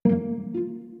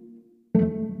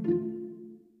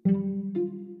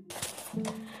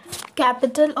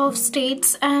Capital of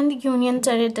states and union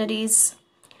territories.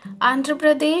 Andhra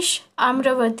Pradesh,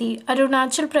 Amravati,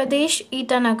 Arunachal Pradesh,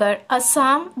 Itanagar,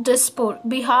 Assam, Dispur,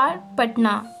 Bihar,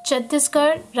 Patna,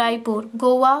 Chhattisgarh, Raipur,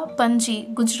 Goa,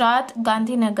 Panji, Gujarat,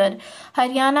 Gandhinagar,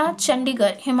 Haryana,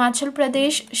 Chandigarh, Himachal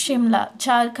Pradesh, Shimla,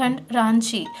 Jharkhand,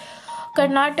 Ranchi,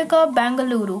 Karnataka,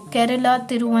 Bengaluru, Kerala,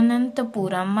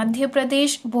 Tiruvananthapuram, Madhya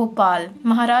Pradesh, Bhopal,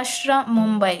 Maharashtra,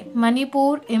 Mumbai,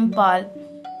 Manipur, Impal,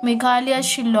 Meghalaya,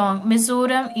 Shillong,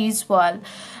 Mizoram, Aizwal,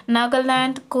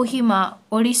 Nagaland, Kohima,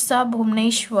 Odisha,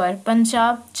 Bhubaneswar,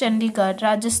 Punjab, Chandigarh,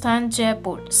 Rajasthan,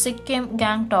 Jaipur, Sikkim,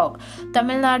 Gangtok,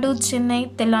 Tamil Nadu, Chennai,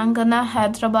 Telangana,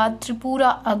 Hyderabad,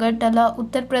 Tripura, Agartala,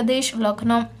 Uttar Pradesh,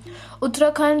 Lucknow,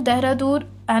 Uttarakhand, Dehradun,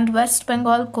 and West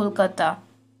Bengal, Kolkata.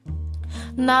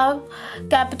 Now,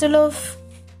 capital of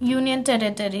union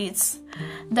territories.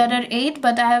 There are 8,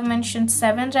 but I have mentioned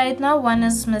 7 right now. 1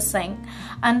 is missing.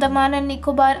 Andaman and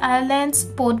Nicobar Islands,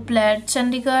 Port Blair,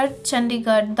 Chandigarh,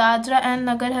 Dadra and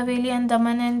Nagar Haveli and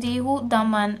Daman and Diu,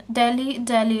 Daman, Delhi,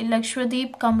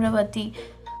 Lakshadweep, Kamravati,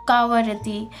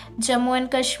 Kavarati, Jammu and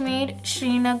Kashmir,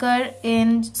 Srinagar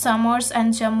in summers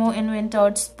and Jammu in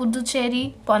winters,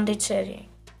 Puducherry, Pondicherry.